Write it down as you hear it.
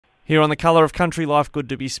Here on The Colour of Country Life, good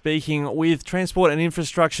to be speaking with Transport and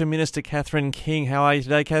Infrastructure Minister Catherine King. How are you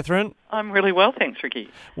today, Catherine? I'm really well, thanks, Ricky.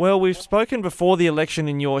 Well, we've spoken before the election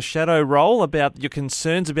in your shadow role about your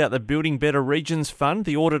concerns about the Building Better Regions Fund.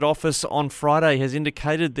 The Audit Office on Friday has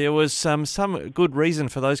indicated there was some good reason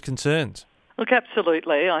for those concerns. Look,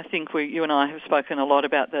 absolutely. I think you and I have spoken a lot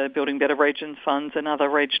about the Building Better Regions funds and other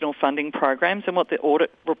regional funding programs, and what the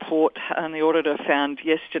audit report and the auditor found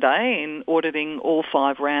yesterday in auditing all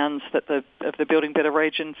 5 rounds of the Building Better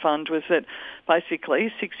Region Fund was that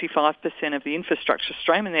basically 65% of the infrastructure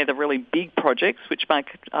stream, and they're the really big projects which make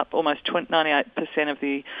up almost 98% of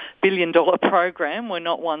the billion-dollar program, were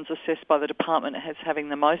not ones assessed by the department as having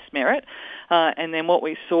the most merit. And then what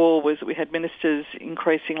we saw was that we had ministers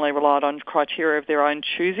increasingly relied on criteria of their own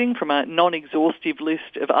choosing from a non-exhaustive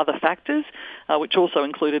list of other factors, which also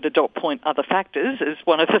included a dot point other factors as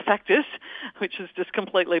one of the factors, which is just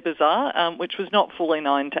completely bizarre, which was not fully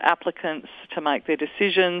known to applicants to make their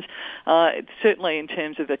decisions. Certainly in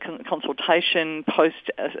terms of the consultation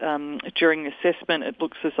during assessment, it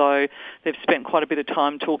looks as though they've spent quite a bit of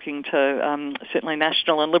time talking to certainly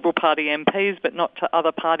National and Liberal Party MPs, but not to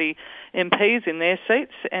other party MPs in their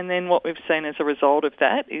seats. And then what we've seen as a result of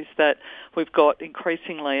that is that we've got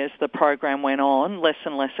increasingly, as the program went on, less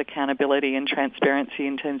and less accountability and transparency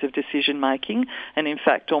in terms of decision making. And in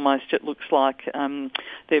fact, almost it looks like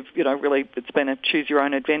they've, really, it's been a choose your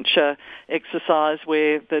own adventure exercise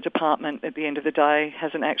where the department at the end of the day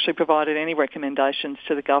hasn't actually provided any recommendations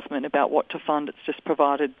to the government about what to fund. It's just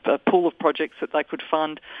provided a pool of projects that they could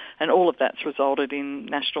fund, and all of that's resulted in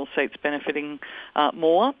national seats benefiting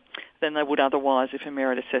more than they would otherwise if a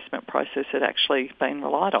merit assessment process had actually been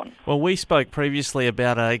relied on. Well, we spoke previously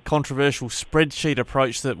about a controversial spreadsheet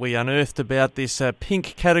approach that we unearthed about this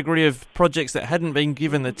pink category of projects that hadn't been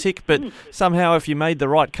given the tick, but somehow if you made the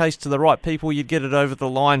right case to the right people, you'd get it over the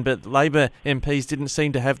line, but Labor MPs didn't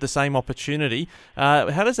seem to have the same opportunity.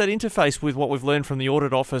 How does that interface with what we've learned from the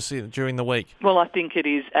Audit Office during the week? Well, I think it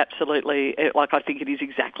is absolutely, I think it is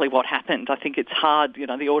exactly what happened. I think it's hard,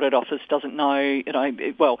 the Audit Office doesn't know,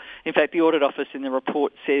 in fact, the Audit Office in the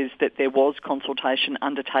report says that there was consultation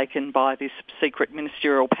undertaken by this secret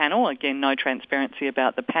ministerial panel. Again, no transparency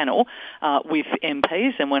about the panel with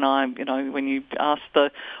MPs. And when you ask the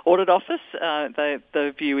Audit Office,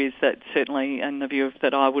 the view is that certainly, and the view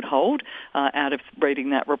that I would hold out of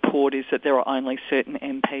reading that report, is that there are only certain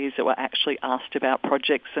MPs that were actually asked about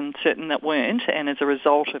projects and certain that weren't. And as a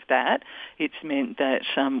result of that, it's meant that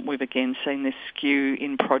we've again seen this skew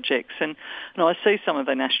in projects. And I see some of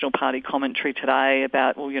the National Party commentary today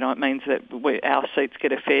about, it means that our seats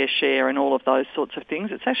get a fair share and all of those sorts of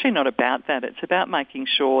things. It's actually not about that. It's about making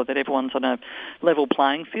sure that everyone's on a level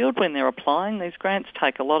playing field when they're applying. These grants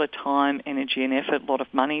take a lot of time, energy and effort, a lot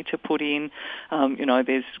of money to put in.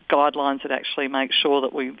 There's guidelines that actually make sure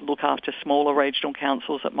that we look after smaller regional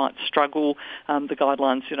councils that might struggle. The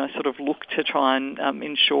guidelines, sort of look to try and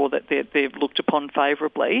ensure that they're looked upon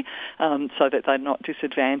favourably so that they're not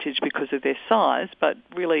disadvantaged because of their size. But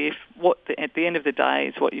really, at the end of the day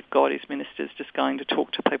is what you've got is ministers just going to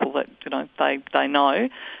talk to people that they know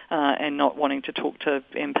and not wanting to talk to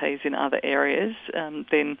MPs in other areas,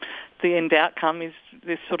 then the end outcome is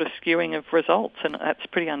this sort of skewing of results, and that's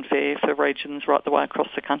pretty unfair for regions right the way across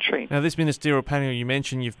the country. Now, this ministerial panel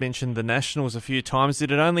you've mentioned the Nationals a few times.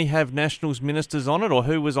 Did it only have Nationals ministers on it, or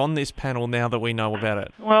who was on this panel now that we know about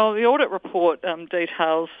it? Well, the audit report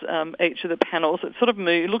details each of the panels. It sort of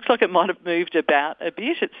looks like it might have moved about a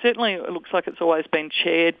bit. It certainly looks like it's always been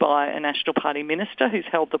chaired by a National Party minister who's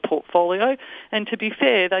held the portfolio, and to be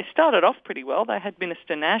fair, they started off pretty well. They had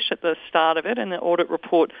Minister Nash at the start of it, and the audit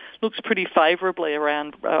report looks pretty favourably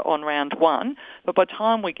on round 1. But by the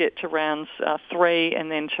time we get to rounds 3 and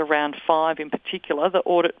then to round 5 in particular, the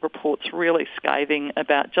audit report's really scathing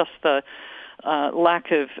about just the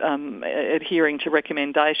lack of adhering to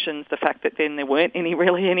recommendations, the fact that then there weren't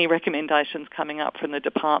any recommendations coming up from the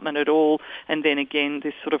department at all, and then again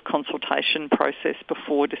this sort of consultation process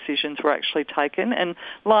before decisions were actually taken. And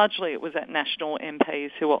largely it was at National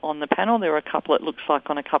MPs who were on the panel. There were a couple, it looks like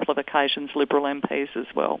on a couple of occasions, Liberal MPs as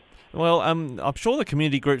well. Well, I'm sure the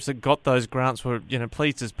community groups that got those grants were,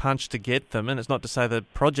 pleased as punch to get them, and it's not to say the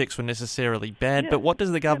projects were necessarily bad, but what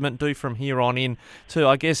does the government do from here on in to,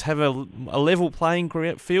 I guess, have a level playing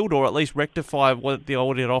field, or at least rectify what the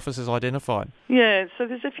audit office has identified? Yeah, so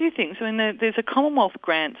there's a few things. I mean, there's a Commonwealth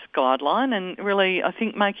grants guideline, and really I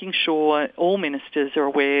think making sure all ministers are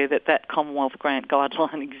aware that that Commonwealth grant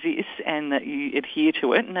guideline exists and that you adhere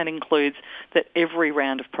to it, and that includes that every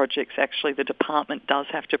round of projects, actually the department does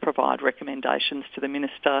have to provide recommendations to the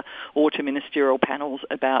minister or to ministerial panels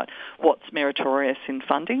about what's meritorious in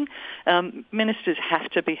funding. Ministers have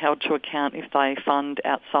to be held to account if they fund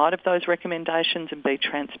outside of those recommendations and be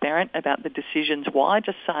transparent about the decisions why.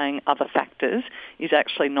 Just saying other factors is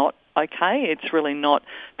actually not okay. It's really not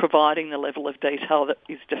providing the level of detail that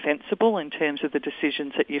is defensible in terms of the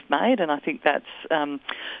decisions that you've made, and I think that's an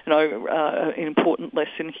important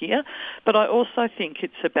lesson here. But I also think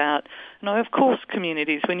it's about, of course,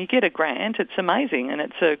 communities. When you get a grant, it's amazing, and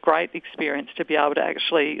it's a great experience to be able to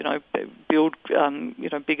actually, build,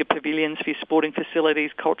 bigger pavilions for your sporting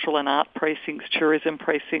facilities, cultural and art precincts, tourism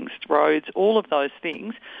precincts, roads, all of those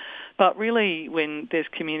things. But really, when there's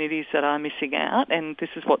communities that are missing out, and this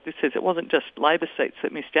is what this is, it wasn't just Labor seats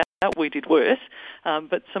that missed out, we did worse,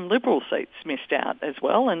 but some Liberal seats missed out as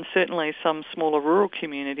well, and certainly some smaller rural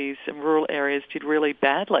communities and rural areas did really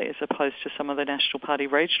badly as opposed to some of the National Party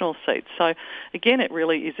regional seats. So again, it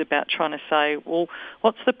really is about trying to say, well,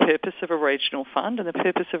 what's the purpose of a regional fund? And the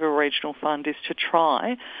purpose of a regional fund is to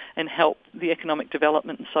try and help the economic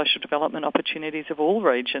development and social development opportunities of all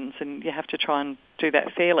regions, and you have to try and do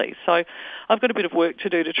that fairly. So I've got a bit of work to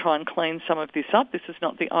do to try and clean some of this up. This is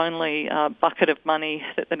not the only bucket of money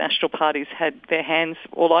that the National Parties had their hands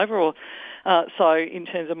all over. So in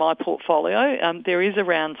terms of my portfolio, there is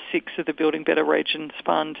around 6 of the Building Better Regions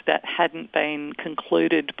Fund that hadn't been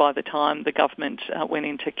concluded by the time the government went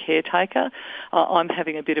into caretaker. I'm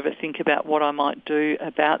having a bit of a think about what I might do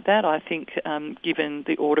about that. I think given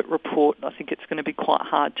the audit report, I think it's going to be quite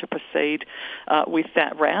hard to proceed with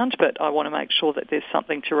that round, but I want to make sure that there's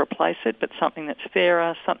something to replace it, but something that's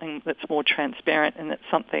fairer, something that's more transparent, and that's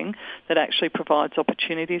something that actually provides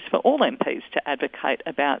opportunities for all MPs to advocate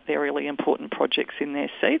about their really important projects in their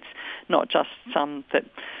seats, not just some that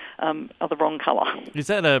are the wrong colour. Is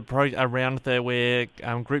that a round there where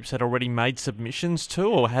groups had already made submissions to,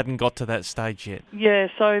 or hadn't got to that stage yet? Yeah,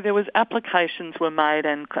 so there was applications were made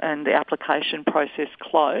and the application process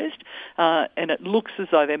closed, and it looks as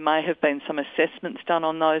though there may have been some assessments done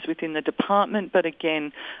on those within the department, but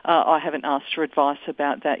again, I haven't asked for advice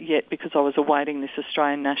about that yet because I was awaiting this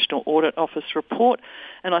Australian National Audit Office report,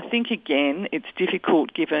 and I think again it's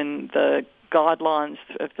difficult given the guidelines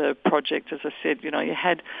of the project. As I said, you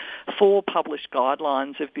had 4 published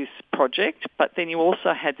guidelines of this project, but then you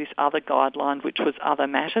also had this other guideline which was other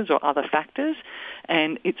matters or other factors,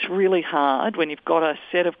 and it's really hard when you've got a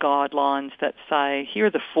set of guidelines that say here are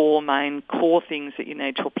the 4 main core things that you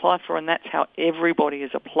need to apply for, and that's how everybody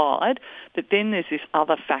is applied, but then there's this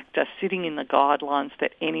other factor sitting in the guidelines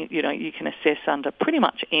that you can assess under pretty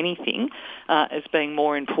much anything as being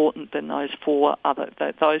more important than those 4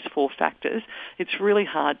 factors. It's really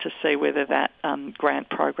hard to see whether that grant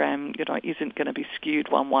program, isn't going to be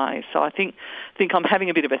skewed one way. So I think I'm having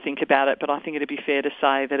a bit of a think about it, but I think it'd be fair to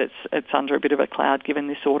say that it's under a bit of a cloud given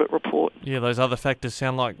this audit report. Yeah, those other factors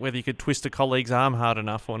sound like whether you could twist a colleague's arm hard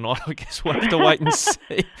enough or not. I guess we'll have to wait and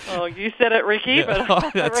see. Oh, you said it, Ricky, yeah,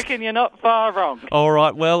 but I reckon you're not far wrong. All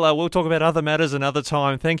right, well, we'll talk about other matters another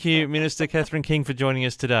time. Thank you, Minister Catherine King, for joining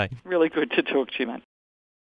us today. Really good to talk to you, mate.